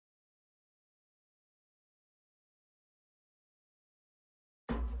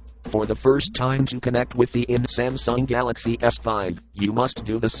For the first time to connect with the in Samsung Galaxy S5, you must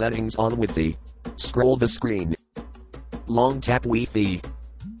do the settings on Wi-Fi. Scroll the screen. Long tap Wi-Fi.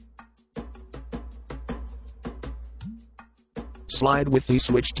 Slide Wi-Fi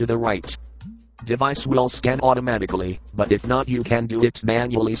switch to the right. Device will scan automatically, but if not you can do it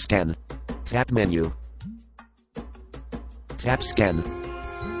manually. Scan. Tap menu. Tap scan.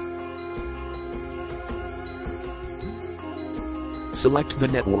 Select the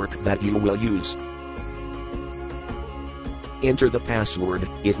network that you will use. Enter the password,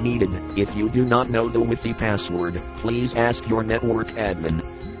 if needed. If you do not know the Wi-Fi password, please ask your network admin.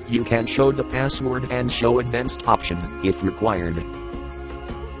 You can show the password and show advanced option, if required.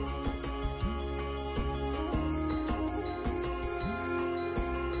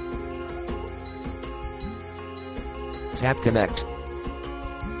 Tap connect.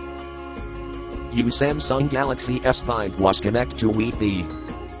 Your Samsung Galaxy S5 was connect to Wi-Fi.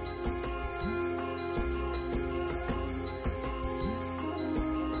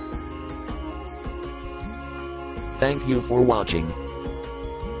 Thank you for watching.